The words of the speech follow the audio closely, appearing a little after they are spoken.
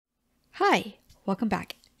Hi, welcome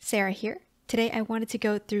back. Sarah here. Today I wanted to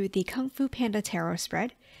go through the Kung Fu Panda Tarot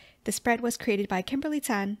spread. The spread was created by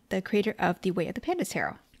Tsan, the creator of the Way of the Panda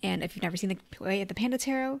Tarot. And if you've never seen the Way of the Panda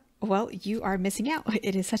Tarot, well, you are missing out.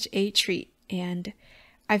 It is such a treat. And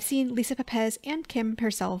I've seen Lisa Pepez and Kim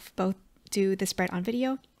herself both do the spread on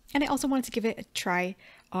video, and I also wanted to give it a try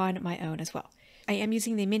on my own as well. I am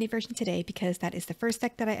using the mini version today because that is the first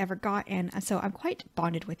deck that I ever got, and so I'm quite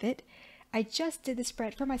bonded with it. I just did the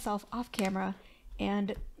spread for myself off camera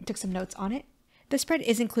and took some notes on it. The spread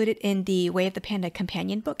is included in the Way of the Panda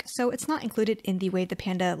companion book, so it's not included in the Way of the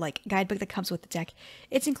Panda guidebook that comes with the deck.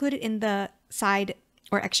 It's included in the side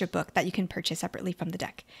or extra book that you can purchase separately from the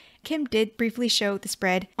deck. Kim did briefly show the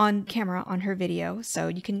spread on camera on her video, so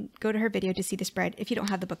you can go to her video to see the spread if you don't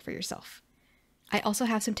have the book for yourself. I also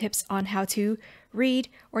have some tips on how to read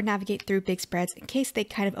or navigate through big spreads in case they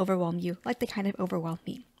kind of overwhelm you like they kind of overwhelmed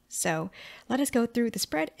me. So let us go through the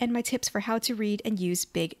spread and my tips for how to read and use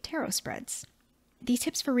big tarot spreads. These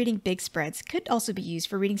tips for reading big spreads could also be used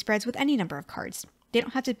for reading spreads with any number of cards. They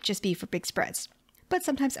don't have to just be for big spreads. But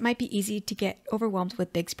sometimes it might be easy to get overwhelmed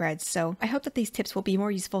with big spreads, so I hope that these tips will be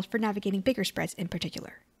more useful for navigating bigger spreads in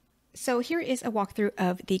particular. So here is a walkthrough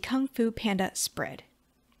of the Kung Fu Panda spread.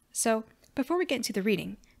 So before we get into the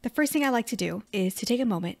reading, the first thing I like to do is to take a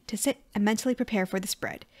moment to sit and mentally prepare for the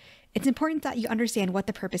spread. It's important that you understand what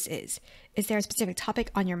the purpose is. Is there a specific topic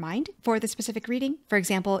on your mind for the specific reading? For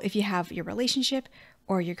example, if you have your relationship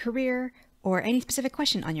or your career or any specific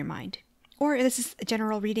question on your mind. Or if this is a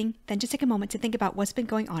general reading, then just take a moment to think about what's been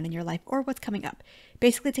going on in your life or what's coming up.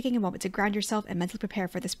 Basically, taking a moment to ground yourself and mentally prepare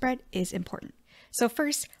for the spread is important. So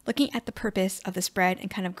first, looking at the purpose of the spread and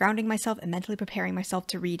kind of grounding myself and mentally preparing myself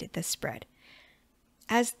to read this spread.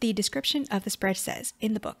 As the description of the spread says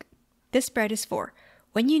in the book, this spread is for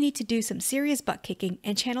when you need to do some serious butt kicking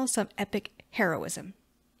and channel some epic heroism.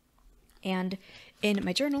 And in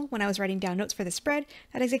my journal, when I was writing down notes for the spread,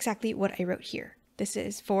 that is exactly what I wrote here. This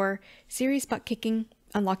is for serious butt kicking,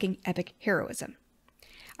 unlocking epic heroism.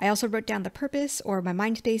 I also wrote down the purpose or my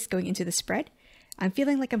mind space going into the spread. I'm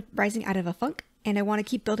feeling like I'm rising out of a funk, and I want to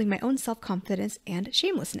keep building my own self-confidence and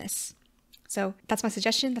shamelessness. So that's my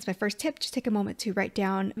suggestion. That's my first tip. Just take a moment to write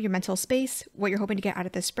down your mental space, what you're hoping to get out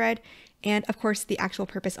of this spread, and of course, the actual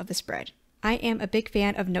purpose of the spread. I am a big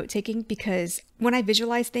fan of note-taking because when I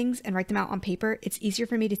visualize things and write them out on paper, it's easier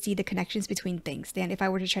for me to see the connections between things than if I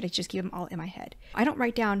were to try to just keep them all in my head. I don't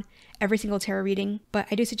write down every single tarot reading, but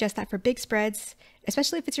I do suggest that for big spreads,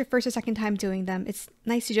 especially if it's your first or second time doing them, it's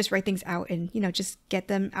nice to just write things out and, just get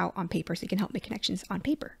them out on paper so you can help make connections on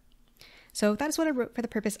paper. So that is what I wrote for the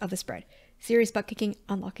purpose of the spread. Serious butt kicking,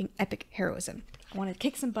 unlocking epic heroism. I want to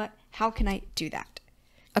kick some butt. How can I do that?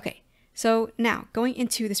 Okay, so now going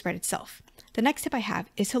into the spread itself. The next tip I have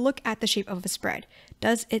is to look at the shape of a spread.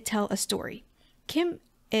 Does it tell a story? Kim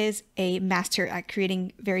is a master at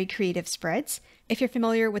creating very creative spreads. If you're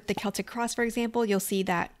familiar with the Celtic cross, for example, you'll see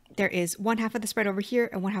that there is one half of the spread over here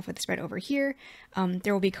and one half of the spread over here.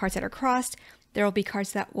 There will be cards that are crossed. There will be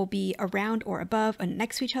cards that will be around or above and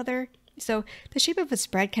next to each other. So the shape of a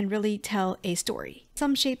spread can really tell a story.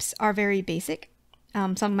 Some shapes are very basic.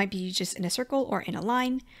 Some might be just in a circle or in a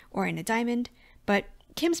line or in a diamond, but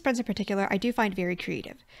Kim's spreads in particular I do find very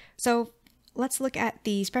creative. So let's look at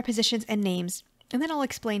the spread positions and names, and then I'll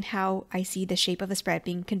explain how I see the shape of the spread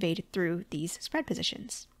being conveyed through these spread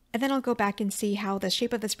positions. And then I'll go back and see how the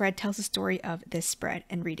shape of the spread tells the story of this spread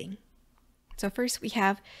and reading. So first we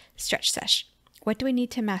have Stretch Sesh. What do I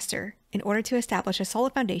need to master in order to establish a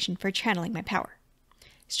solid foundation for channeling my power?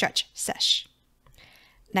 Stretch Sesh.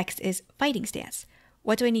 Next is Fighting Stance.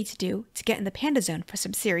 What do I need to do to get in the panda zone for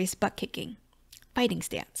some serious butt kicking? Fighting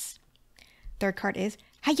Stance. Third card is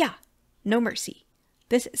Hiya! No mercy.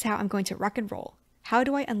 This is how I'm going to rock and roll. How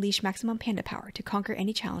do I unleash maximum panda power to conquer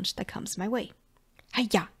any challenge that comes my way?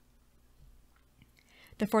 Hiya!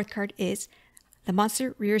 The fourth card is The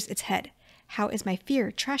monster rears its head. How is my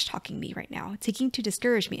fear trash-talking me right now, seeking to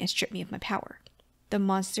discourage me and strip me of my power? The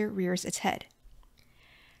monster rears its head.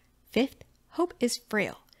 Fifth, Hope is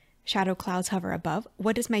frail. Shadow clouds hover above.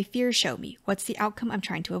 What does my fear show me? What's the outcome I'm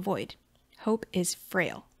trying to avoid? Hope is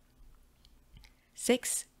frail.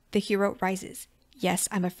 6. The hero rises. Yes,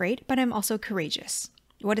 I'm afraid, but I'm also courageous.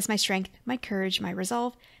 What is my strength, my courage, my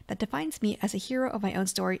resolve that defines me as a hero of my own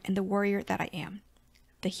story and the warrior that I am?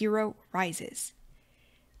 The hero rises.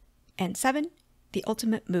 And 7. The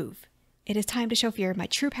ultimate move. It is time to show fear my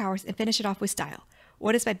true powers and finish it off with style.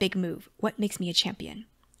 What is my big move? What makes me a champion?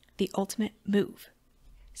 The ultimate move.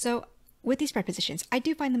 So with these spread positions, I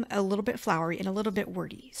do find them a little bit flowery and a little bit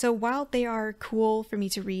wordy. So while they are cool for me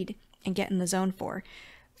to read and get in the zone for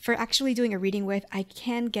for actually doing a reading with, I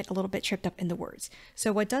can get a little bit tripped up in the words.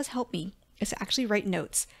 So what does help me is to actually write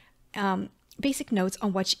notes, basic notes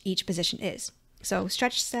on what each position is. So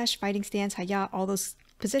stretch, sesh, fighting stance, haya, all those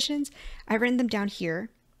positions, I've written them down here.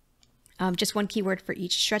 Just one keyword for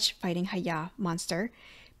each stretch, fighting, haya, monster.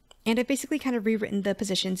 And I've basically kind of rewritten the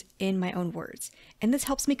positions in my own words. And this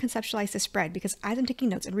helps me conceptualize the spread because as I'm taking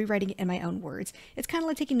notes and rewriting it in my own words, it's kind of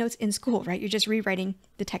like taking notes in school, right? You're just rewriting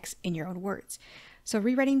the text in your own words. So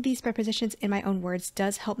rewriting these spread positions in my own words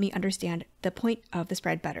does help me understand the point of the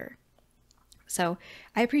spread better. So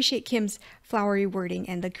I appreciate Kim's flowery wording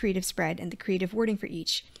and the creative spread and the creative wording for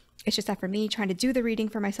each. It's just that for me, trying to do the reading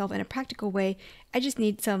for myself in a practical way, I just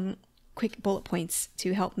need some quick bullet points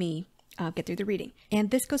to help me get through the reading.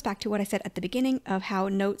 And this goes back to what I said at the beginning of how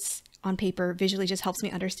notes on paper visually just helps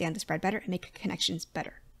me understand the spread better and make connections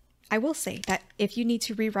better. I will say that if you need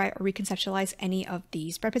to rewrite or reconceptualize any of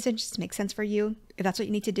the spread positions to make sense for you, if that's what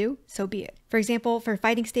you need to do, so be it. For example, for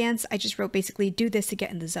fighting stance, I just wrote basically do this to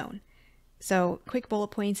get in the zone. So quick bullet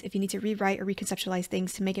points, if you need to rewrite or reconceptualize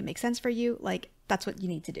things to make it make sense for you, like that's what you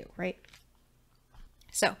need to do, right?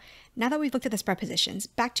 So now that we've looked at the spread positions,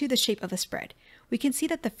 back to the shape of the spread, we can see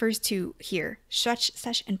that the first two here, stretch,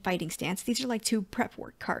 sesh, and fighting stance, these are like two prep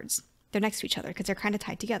work cards. They're next to each other because they're kind of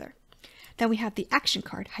tied together. Then we have the action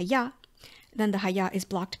card, haya. Then the haya is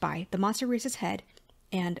blocked by the monster rears its head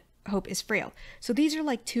and hope is frail. So these are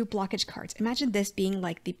like two blockage cards. Imagine this being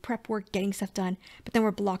like the prep work, getting stuff done, but then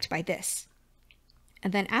we're blocked by this.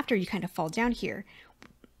 And then after you kind of fall down here,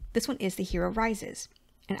 this one is the hero rises.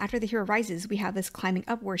 And after the hero rises, we have this climbing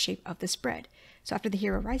upward shape of the spread. So after the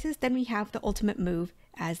hero rises, then we have the ultimate move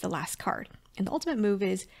as the last card. And the ultimate move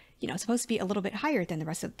is, supposed to be a little bit higher than the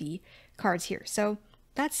rest of the cards here. So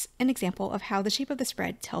that's an example of how the shape of the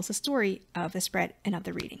spread tells the story of the spread and of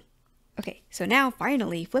the reading. Okay, so now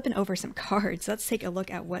finally flipping over some cards, let's take a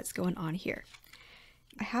look at what's going on here.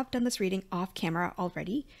 I have done this reading off camera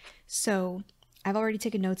already, so I've already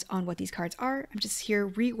taken notes on what these cards are. I'm just here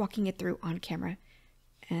re-walking it through on camera,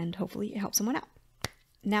 and hopefully it helps someone out.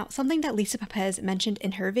 Now, something that Lisa Papez mentioned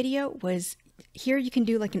in her video was here you can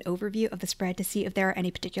do like an overview of the spread to see if there are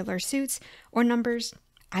any particular suits or numbers.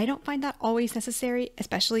 I don't find that always necessary,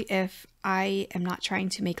 especially if I am not trying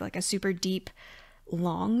to make like a super deep,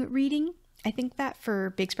 long reading. I think that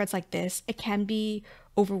for big spreads like this, it can be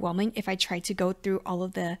overwhelming if I try to go through all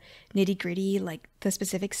of the nitty-gritty, like the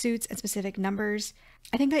specific suits and specific numbers.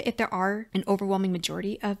 I think that if there are an overwhelming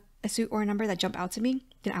majority of a suit or a number that jump out to me,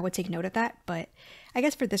 then I would take note of that. But I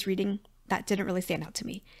guess for this reading, that didn't really stand out to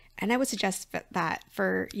me. And I would suggest that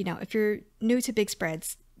for, if you're new to big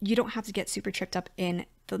spreads, you don't have to get super tripped up in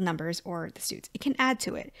the numbers or the suits. It can add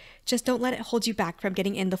to it. Just don't let it hold you back from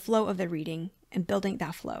getting in the flow of the reading and building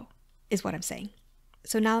that flow, is what I'm saying.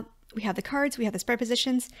 So now we have the cards, we have the spread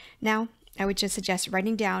positions. Now I would just suggest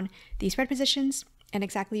writing down the spread positions and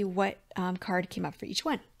exactly what card came up for each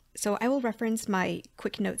one. So I will reference my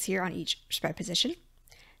quick notes here on each spread position.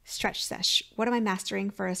 Stretch sesh, what am I mastering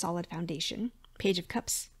for a solid foundation? Page of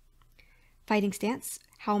Cups. Fighting stance,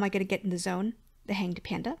 how am I going to get in the zone? The Hanged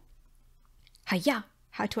Panda. Haya,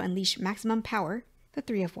 how to unleash maximum power? The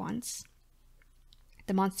Three of Wands.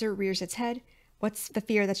 The monster rears its head. What's the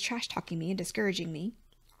fear that's trash-talking me and discouraging me?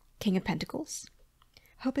 King of Pentacles.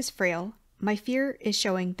 Hope is frail. My fear is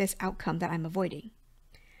showing this outcome that I'm avoiding.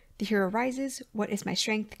 The hero rises. What is my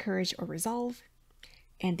strength, courage, or resolve?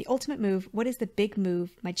 And the ultimate move. What is the big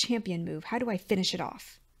move, my champion move? How do I finish it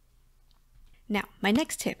off? Now, my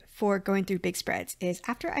next tip for going through big spreads is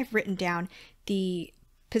after I've written down the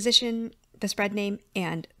position, the spread name,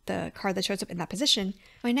 and the card that shows up in that position,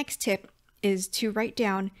 my next tip is to write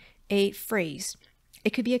down a phrase.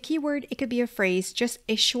 It could be a keyword, it could be a phrase, just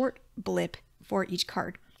a short blip for each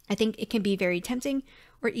card. I think it can be very tempting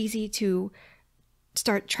or easy to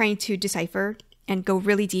start trying to decipher and go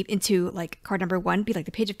really deep into like card number 1, be like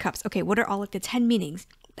the Page of Cups. Okay, what are all like the 10 meanings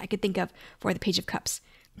I could think of for the Page of Cups?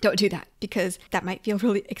 Don't do that because that might feel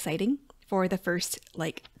really exciting for the first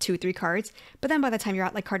like 2-3 cards. But then by the time you're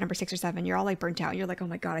at like card number 6 or 7, you're all like burnt out. You're like, oh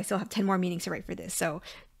my God, I still have 10 more meanings to write for this. So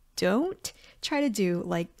don't try to do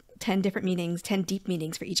like 10 different meanings, 10 deep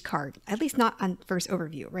meanings for each card, at least not on first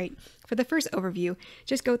overview, right? For the first overview,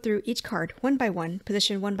 just go through each card one by one,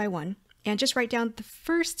 position one by one, and just write down the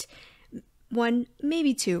first one,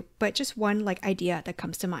 maybe 2, but just one like idea that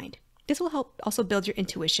comes to mind. This will help also build your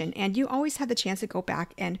intuition, and you always have the chance to go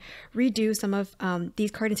back and redo some of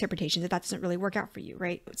these card interpretations if that doesn't really work out for you,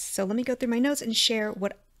 right? So let me go through my notes and share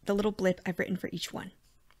what the little blip I've written for each one.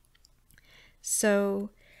 So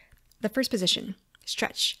the first position,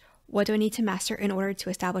 stretch. What do I need to master in order to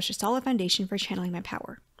establish a solid foundation for channeling my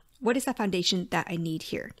power? what is that foundation that I need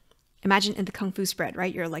here? Imagine in the Kung Fu spread,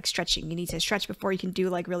 right? You're like stretching. You need to stretch before you can do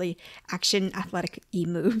like really action athletic-y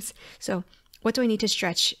moves. So what do I need to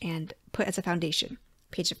stretch and put as a foundation?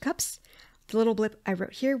 Page of Cups. The little blip I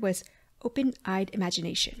wrote here was open-eyed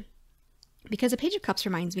imagination. Because a Page of Cups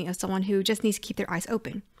reminds me of someone who just needs to keep their eyes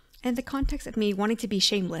open. And the context of me wanting to be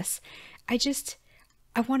shameless,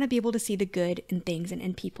 I want to be able to see the good in things and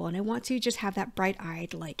in people. And I want to just have that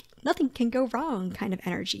bright-eyed, like nothing can go wrong kind of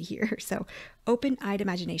energy here. So open-eyed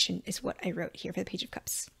imagination is what I wrote here for the Page of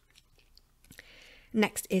Cups.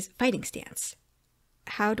 Next is fighting stance.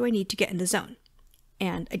 How do I need to get in the zone?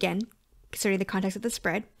 And again, considering the context of the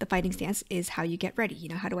spread, the fighting stance is how you get ready. You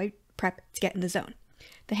know, how do I prep to get in the zone?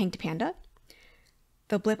 The Hanged Panda.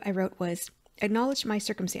 The blip I wrote was acknowledge my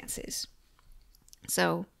circumstances.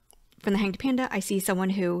 So from the Hanged Panda, I see someone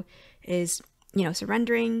who is,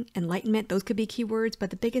 surrendering, enlightenment. Those could be keywords, but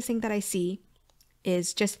the biggest thing that I see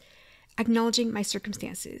is just acknowledging my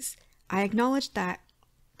circumstances. I acknowledge that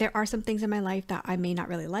there are some things in my life that I may not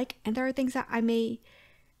really like, and there are things that I may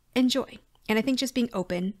enjoy. And I think just being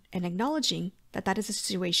open and acknowledging that that is a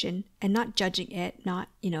situation and not judging it, not,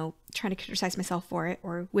 trying to criticize myself for it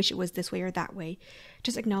or wish it was this way or that way,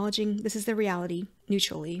 just acknowledging this is the reality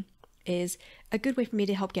neutrally is a good way for me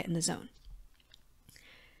to help get in the zone.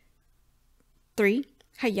 3,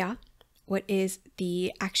 Haya. What is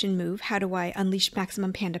the action move? How do I unleash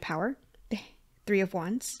maximum panda power? The 3 of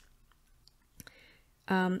Wands.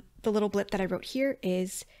 The little blip that I wrote here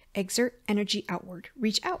is exert energy outward,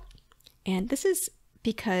 reach out. And this is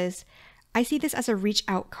because I see this as a reach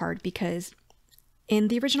out card, because in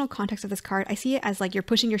the original context of this card, I see it as like you're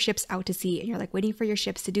pushing your ships out to sea and you're like waiting for your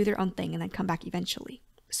ships to do their own thing and then come back eventually.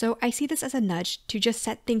 So I see this as a nudge to just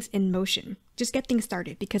set things in motion, just get things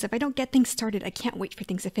started, because if I don't get things started, I can't wait for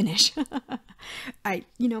things to finish.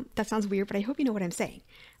 That sounds weird, but I hope you know what I'm saying.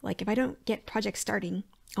 Like if I don't get projects starting,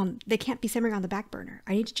 they can't be simmering on the back burner.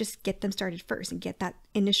 I need to just get them started first and get that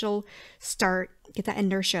initial start, get that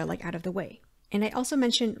inertia like out of the way. And I also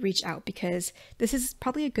mentioned reach out because this is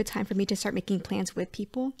probably a good time for me to start making plans with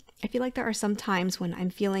people. I feel like there are some times when I'm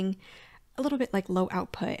feeling a little bit like low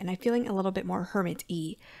output and I'm feeling a little bit more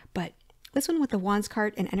hermit-y. But this one with the Wands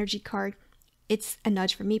card and energy card, it's a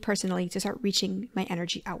nudge for me personally to start reaching my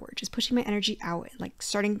energy outward, just pushing my energy out, like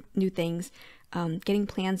starting new things, getting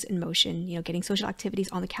plans in motion, getting social activities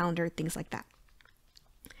on the calendar, things like that.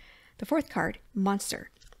 The 4th card, Monster.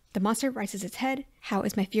 The monster rises its head. How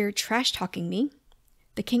is my fear trash talking me?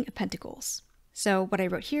 The King of Pentacles. So what I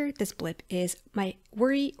wrote here, this blip, is my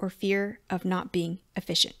worry or fear of not being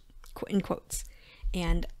efficient, in quotes.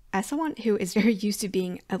 And as someone who is very used to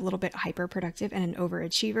being a little bit hyper productive and an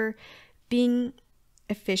overachiever, being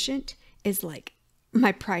efficient is like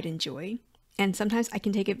my pride and joy. And sometimes I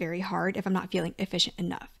can take it very hard if I'm not feeling efficient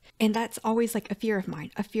enough. And that's always like a fear of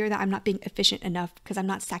mine, a fear that I'm not being efficient enough because I'm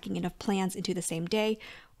not stacking enough plans into the same day,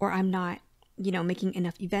 or I'm not, making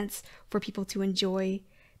enough events for people to enjoy.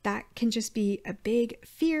 That can just be a big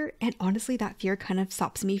fear. And honestly, that fear kind of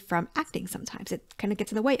stops me from acting sometimes. It kind of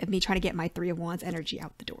gets in the way of me trying to get my 3 of Wands energy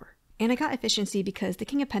out the door. And I got efficiency because the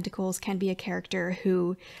King of Pentacles can be a character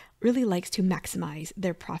who really likes to maximize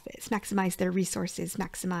their profits, maximize their resources,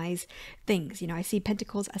 maximize things. I see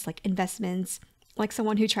Pentacles as like investments, like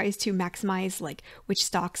someone who tries to maximize like which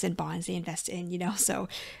stocks and bonds they invest in, so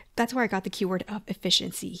that's where I got the keyword of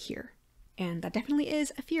efficiency here. And that definitely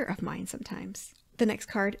is a fear of mine sometimes. The next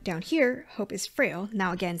card down here, Hope is Frail.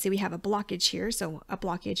 Now again, see we have a blockage here. So a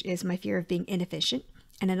blockage is my fear of being inefficient.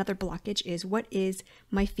 And another blockage is what is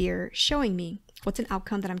my fear showing me? What's an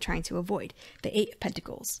outcome that I'm trying to avoid? The 8 of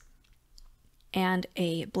Pentacles. And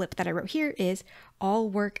a blip that I wrote here is all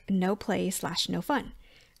work, no play / no fun.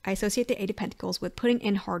 I associate the 8 of Pentacles with putting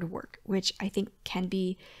in hard work, which I think can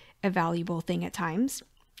be a valuable thing at times.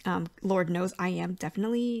 Lord knows I am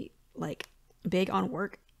definitely like big on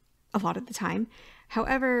work a lot of the time.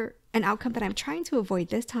 However, an outcome that I'm trying to avoid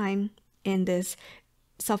this time in this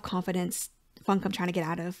self-confidence funk I'm trying to get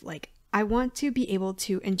out of, like I want to be able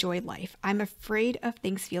to enjoy life. I'm afraid of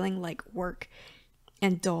things feeling like work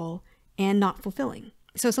and dull and not fulfilling.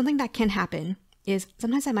 So something that can happen is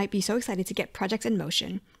sometimes I might be so excited to get projects in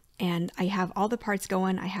motion and I have all the parts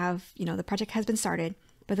going. I have, the project has been started,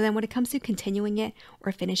 but then when it comes to continuing it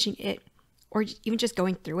or finishing it or even just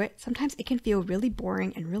going through it, sometimes it can feel really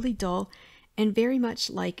boring and really dull and very much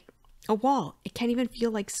like a wall. It can even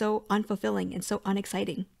feel like so unfulfilling and so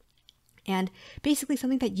unexciting. And basically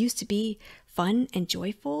something that used to be fun and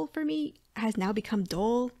joyful for me has now become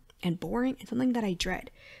dull and boring and something that I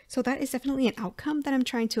dread. So that is definitely an outcome that I'm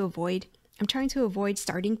trying to avoid. I'm trying to avoid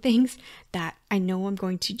starting things that I know I'm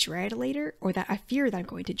going to dread later, or that I fear that I'm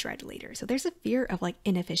going to dread later. So there's a fear of like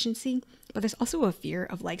inefficiency, but there's also a fear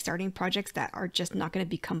of like starting projects that are just not going to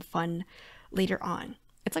become fun later on.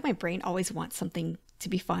 It's like my brain always wants something to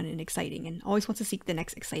be fun and exciting and always wants to seek the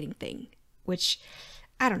next exciting thing, which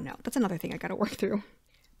I don't know. That's another thing I got to work through.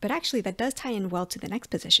 But actually that does tie in well to the next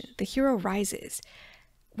position. The hero rises.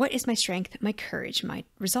 What is my strength, my courage, my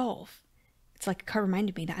resolve? It's like a card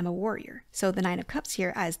reminded me that I'm a warrior. So the Nine of Cups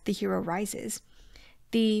here as the hero rises.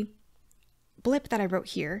 The blip that I wrote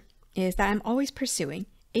here is that I'm always pursuing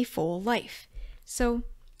a full life. So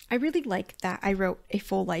I really like that I wrote a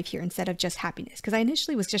full life here instead of just happiness, because I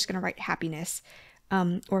initially was just going to write happiness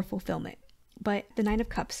or fulfillment. But the Nine of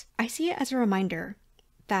Cups, I see it as a reminder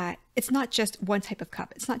that it's not just one type of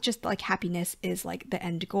cup. It's not just like happiness is like the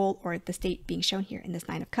end goal or the state being shown here in this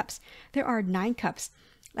Nine of Cups. There are 9 cups.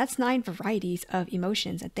 That's 9 varieties of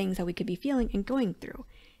emotions and things that we could be feeling and going through.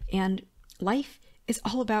 And life is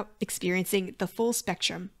all about experiencing the full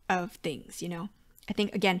spectrum of things, you know? I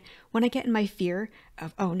think, again, when I get in my fear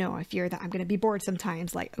of, oh no, I fear that I'm going to be bored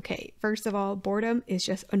sometimes, like, okay, first of all, boredom is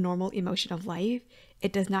just a normal emotion of life.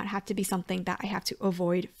 It does not have to be something that I have to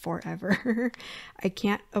avoid forever. I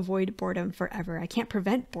can't avoid boredom forever. I can't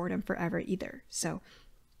prevent boredom forever either. So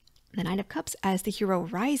the Nine of Cups as the hero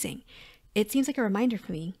rising, it seems like a reminder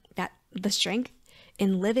for me that the strength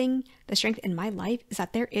in living, the strength in my life is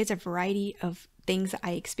that there is a variety of things that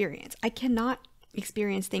I experience. I cannot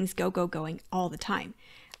experience things going all the time.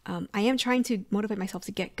 I am trying to motivate myself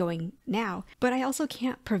to get going now, but I also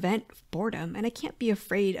can't prevent boredom, and I can't be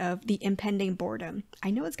afraid of the impending boredom.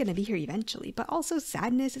 I know it's going to be here eventually, but also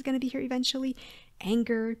sadness is going to be here eventually.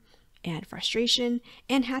 Anger and frustration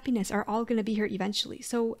and happiness are all going to be here eventually.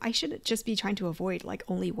 So I shouldn't just be trying to avoid like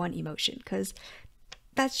only one emotion, because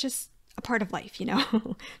that's just a part of life, you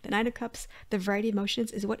know? The Nine of Cups, the variety of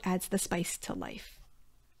emotions is what adds the spice to life.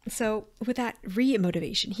 So with that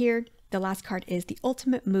re-motivation here, the last card is the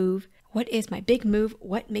ultimate move. What is my big move?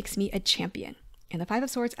 What makes me a champion? And the Five of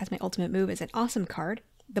Swords as my ultimate move is an awesome card.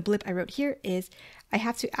 The blip I wrote here is I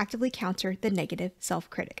have to actively counter the negative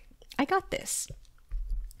self-critic. I got this.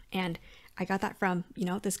 And I got that from, you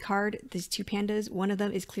know, this card, these 2 pandas. One of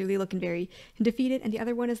them is clearly looking very defeated, and the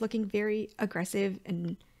other one is looking very aggressive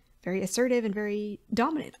and very assertive and very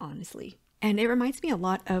dominant, honestly. And it reminds me a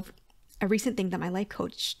lot of a recent thing that my life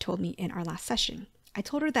coach told me in our last session. I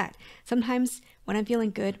told her that sometimes when I'm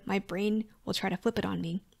feeling good, my brain will try to flip it on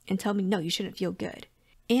me and tell me, no, you shouldn't feel good.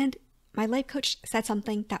 And my life coach said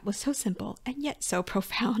something that was so simple and yet so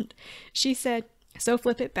profound. She said, so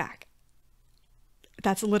flip it back.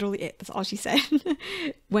 That's literally it. That's all she said.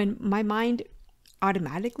 When my mind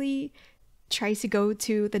automatically tries to go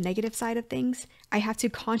to the negative side of things, I have to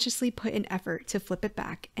consciously put in effort to flip it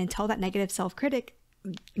back and tell that negative self-critic,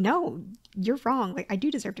 no, you're wrong. Like, I do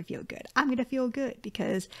deserve to feel good. I'm going to feel good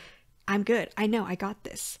because I'm good. I know I got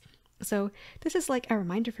this. So this is like a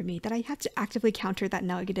reminder for me that I have to actively counter that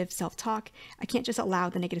negative self-talk. I can't just allow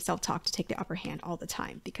the negative self-talk to take the upper hand all the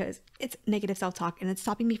time, because it's negative self-talk and it's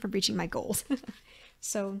stopping me from reaching my goals.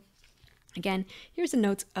 So again, here's the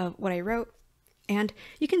notes of what I wrote. And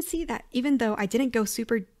you can see that even though I didn't go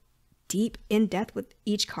super deep in depth with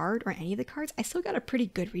each card or any of the cards, I still got a pretty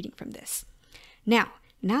good reading from this. Now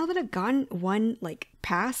that I've gotten one like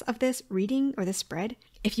pass of this reading or this spread,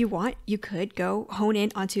 if you want, you could go hone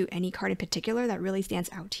in onto any card in particular that really stands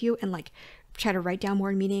out to you and like try to write down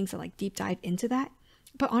more meanings and like deep dive into that.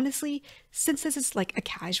 But honestly, since this is like a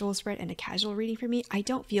casual spread and a casual reading for me, I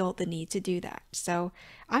don't feel the need to do that. So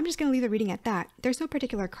I'm just going to leave the reading at that. There's no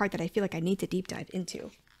particular card that I feel like I need to deep dive into.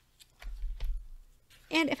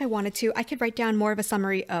 And if I wanted to, I could write down more of a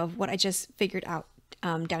summary of what I just figured out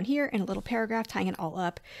down here in a little paragraph, tying it all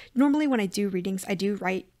up. Normally when I do readings, I do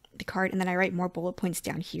write the card and then I write more bullet points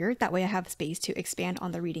down here. That way I have space to expand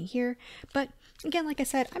on the reading here. But again, like I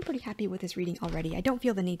said, I'm pretty happy with this reading already. I don't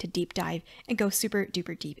feel the need to deep dive and go super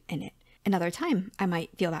duper deep in it. Another time I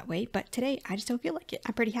might feel that way, but today I just don't feel like it.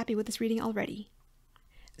 I'm pretty happy with this reading already.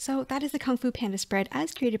 So that is the Kung Fu Panda spread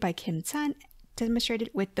as created by Tsan, demonstrated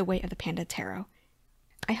with the Way of the Panda Tarot.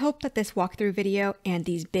 I hope that this walkthrough video and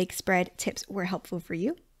these big spread tips were helpful for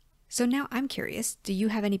you. So now I'm curious, do you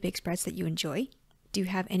have any big spreads that you enjoy? Do you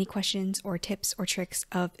have any questions or tips or tricks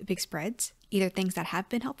of big spreads? Either things that have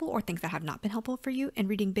been helpful or things that have not been helpful for you in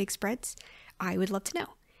reading big spreads? I would love to know.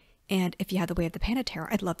 And if you have the Way of the Panda Tarot,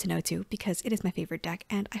 I'd love to know too, because it is my favorite deck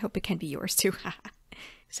and I hope it can be yours too.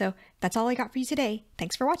 So that's all I got for you today.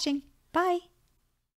 Thanks for watching. Bye!